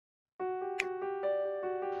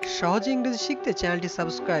সহজে ইংরেজি শিখতে চ্যানেলটি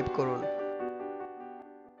সাবস্ক্রাইব করুন।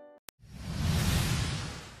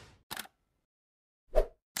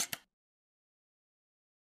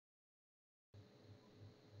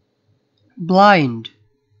 ব্লাইন্ড,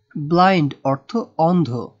 ব্লাইন্ড অর্থ অন্ধ।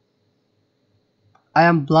 I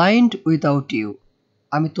am blind without you.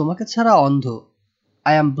 আমি তোমাকে ছাড়া অন্ধ।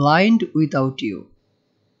 I am blind without you.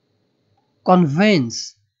 Convince,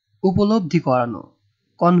 উপলব্ধি করানো।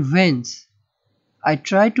 Convince. I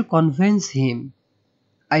try to convince him.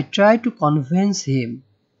 I try to convince him.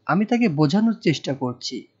 আমি তাকে বোঝানোর চেষ্টা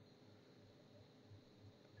করছি।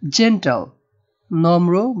 Gentle,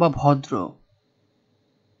 নম্র বা ভদ্র।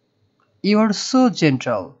 You are so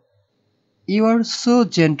gentle. You are so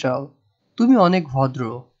gentle. তুমি অনেক ভদ্র।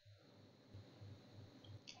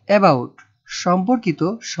 About, সম্পর্কিত,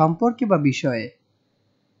 সম্পর্কে বা বিষয়ে।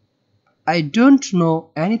 I don't know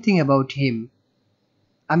anything about him.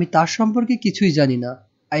 আমি তার সম্পর্কে কিছুই জানি না।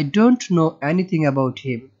 I don't know anything about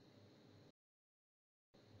him.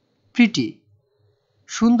 Pretty,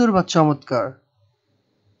 সুন্দর বা চমৎকার।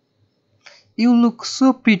 You look so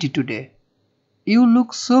pretty today. You look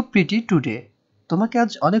so pretty today. তোমাকে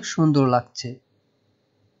আজ অনেক সুন্দর লাগছে।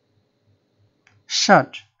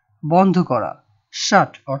 Shut, বন্ধ করা।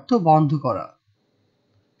 Shut অর্থ বন্ধ করা।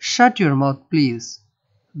 Shut your mouth please.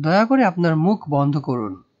 দয়া করে আপনার মুখ বন্ধ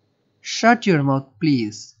করুন। Shut your mouth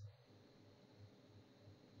please.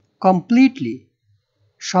 Completely,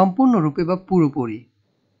 সম্পূর্ণরূপে বা পুরোপুরি।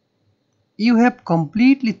 You have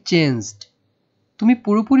completely changed. তুমি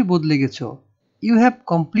পুরোপুরি বদলে গেছো। You have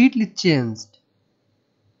completely changed.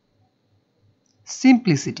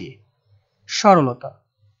 Simplicity, সরলতা।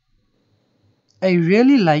 I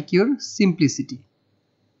really like your simplicity.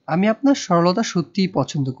 আমি আপনার সরলতা সত্যিই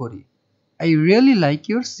পছন্দ করি। I really like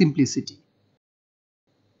your simplicity.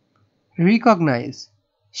 Recognize,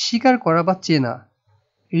 স্বীকার করা বা চেনা।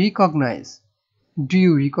 Recognize. Do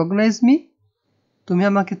you recognize me? তুমি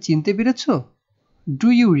আমাকে চিনতে পেরেছো? Do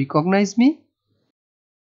you recognize me?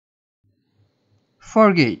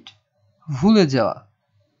 Forget, ভুলে যাওয়া।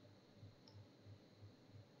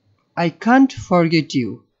 I can't forget you.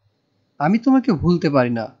 আমি তোমাকে ভুলতে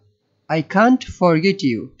পারি না। I can't forget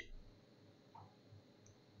you.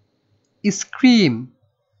 Scream,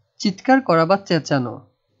 চিৎকার করা বা চেঁচানো।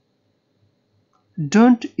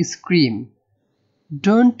 Don't scream.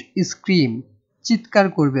 Don't scream. চিৎকার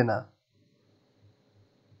করবে না।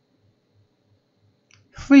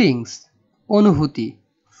 Feelings, অনুভূতি।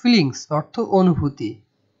 Feelings অর্থ অনুভূতি।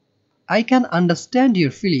 I can understand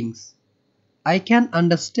your feelings. I can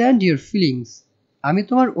understand your feelings. আমি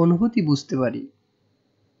তোমার অনুভূতি বুঝতে পারি।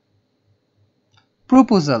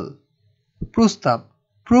 Proposal, প্রস্তাব।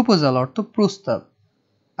 Proposal অর্থ প্রস্তাব।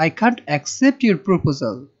 I can't accept your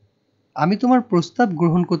proposal. আমি তোমার প্রস্তাব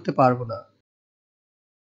গ্রহণ করতে পারবো না।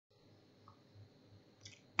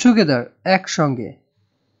 Together, একসঙ্গে।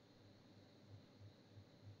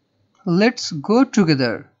 Let's go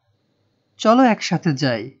together. চলো একসাথে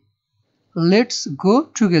যাই। Let's go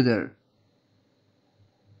together.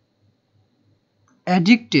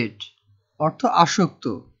 Addicted, অর্থ আসক্ত।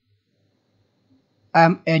 I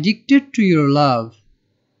am addicted to your love.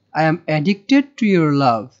 I am addicted to your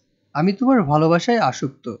love. আমি তোমার ভালোবাসায়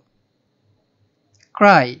আসক্ত।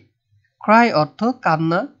 Cry, cry অর্থ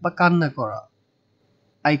কান্না বা কান্না করা।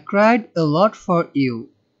 I cried a lot for you.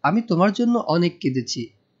 আমি তোমার জন্য অনেক কেঁদেছি।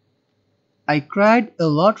 I cried a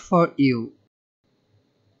lot for you.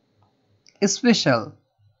 Special,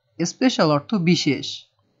 special অর্থ বিশেষ।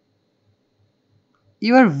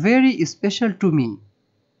 You are very special to me.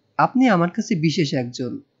 আপনি আমার কাছে বিশেষ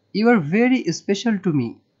একজন। You are very special to me.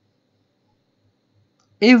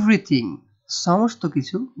 Everything, সমস্ত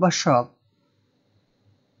কিছু বা সব।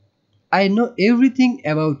 I know everything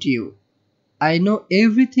about you. I know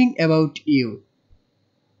everything about you.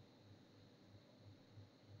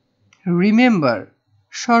 Remember,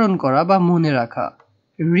 স্মরণ করা বা মনে রাখা।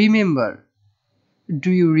 Remember. Do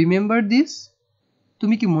you remember this?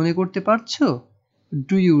 তুমি কি মনে করতে পারছো?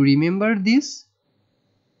 Do you remember this?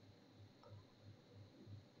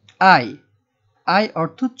 Eye, eye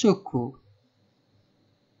অর্থ চক্ষু।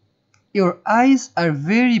 Your eyes are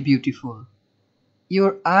very beautiful.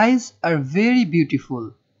 Your eyes are very beautiful.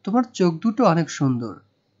 তোমার চোখ দুটো অনেক সুন্দর।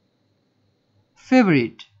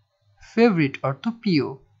 Favorite, favorite অর্থ প্রিয়।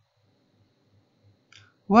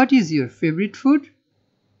 What is your favorite food?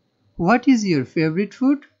 What is your favorite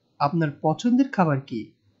food? আপনার পছন্দের খাবার কি?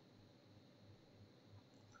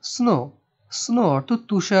 Snow, snow অর্থ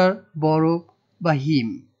তুষার, বরফ বা হিম।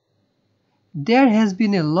 There has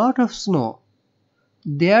been a lot of snow.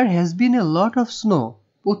 There has been a lot of snow.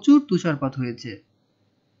 প্রচুর তুষারপাত হয়েছে।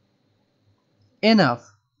 Enough,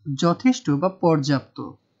 যথেষ্ট বা পর্যাপ্ত।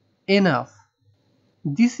 Enough,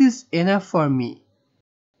 this is enough for me.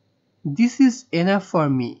 This is enough for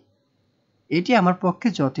me, এটি আমার পক্ষে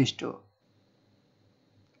যথেষ্ট।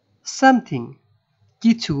 সামথিং,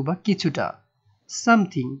 কিছু বা কিছুটা।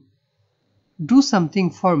 Something, do something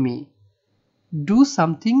for me. Do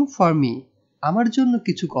something for me, আমার জন্য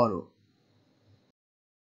কিছু করো।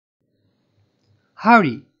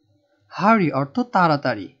 হারি, হারি অর্থ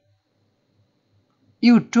তাড়াতাড়ি।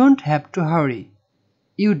 ইউ ডোন্ট হ্যাভ টু হারি।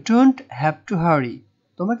 ইউ ডোন্ট হ্যাভ টু হারি,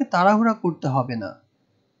 তোমাকে তাড়াহুড়া করতে হবে না।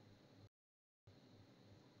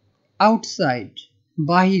 আউটসাইড,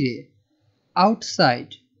 বাহিরে। Outside,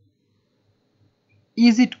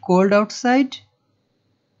 is it cold outside?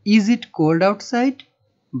 Is it cold outside,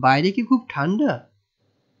 বাইরে কি খুব ঠান্ডা?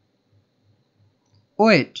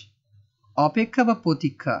 ওয়েট, অপেক্ষা বা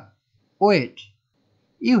প্রতীক্ষা। Wait,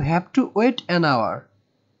 you have to wait an hour.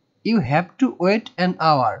 You have to wait an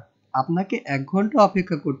hour, আপনাকে 1 ঘন্টা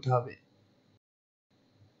অপেক্ষা করতে হবে।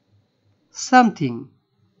 সামথিং,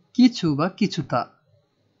 কিছু বা কিছুটা।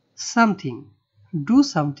 Something, do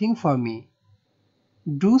something for me.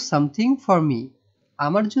 Do something for me,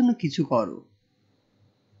 আমার জন্য কিছু করো।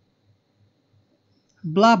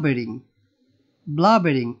 ব্লাবেরিং,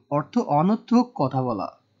 ব্লাবেরিং অর্থ অনর্থক কথা বলা।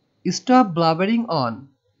 স্টপ ব্লাবেরিং অন,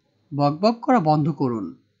 বকবক করা বন্ধ করুন।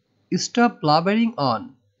 Stop ব্লাবেরিং on.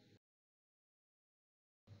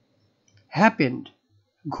 হ্যাপেন্ড,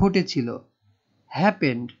 ঘটেছিল।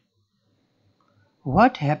 Happened,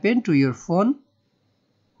 what happened to your phone?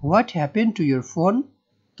 What happened to your phone,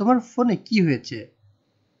 তোমার ফোনে কি হয়েছে?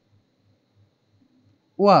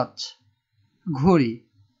 ওয়াচ, ঘড়ি।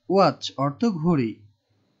 ওয়াচ অর্থ ঘড়ি।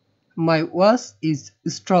 My watch is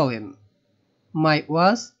stolen. My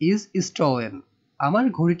watch is stolen, আমার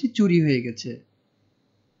ঘড়িটি চুরি হয়ে গেছে।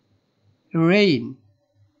 রেইন,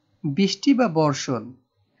 বৃষ্টি বা বর্ষণ।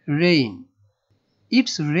 Rain,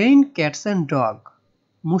 it's rain cats and dog,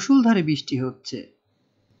 মুষলধারে বৃষ্টি হচ্ছে।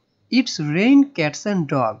 It's rain cats and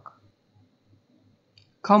dog.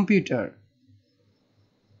 Computer,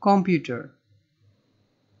 computer.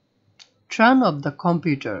 Turn off the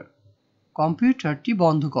computer, কম্পিউটারটি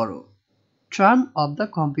বন্ধ করো। Turn off the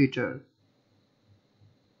computer.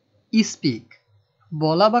 Speak,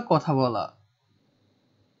 বলা বা কথা বলা।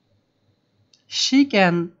 She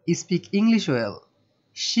can speak English well.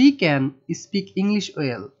 She can speak English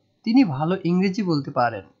well, তিনি ভালো ইংরেজি বলতে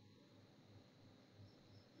পারেন।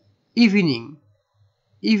 ইভিনিং,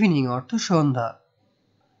 ইভিনিং অর্থ সন্ধ্যা।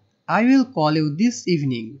 I will call you this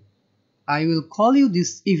evening. I will call you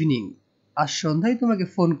this evening, আজ সন্ধ্যায় তোমাকে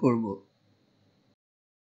ফোন করব।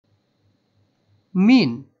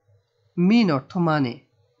 মিন, মিন অর্থ মানে।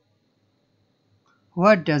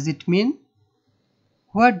 What does it mean?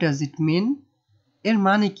 What does it মিন, এর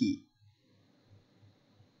মানে কি?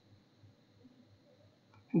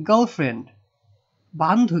 গার্লফ্রেন্ড,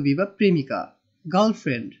 বান্ধবী বা প্রেমিকা।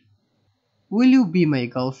 Girlfriend, will you B my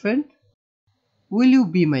girlfriend? Will you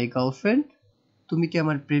B my girlfriend, তুমি কি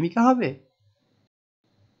আমার প্রেমিকা হবে?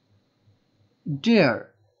 ডেয়ার,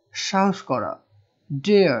 সাহস করা।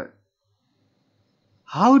 Dare,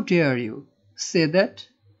 how dare you say that?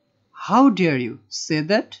 How dare you say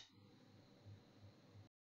that?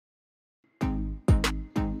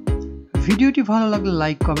 ভিডিওটি ভালো লাগলে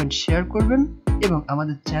লাইক, কমেন্ট, শেয়ার করবেন এবং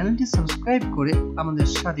আমাদের চ্যানেলটি সাবস্ক্রাইব করে আমাদের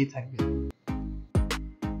সাথেই থাকবেন।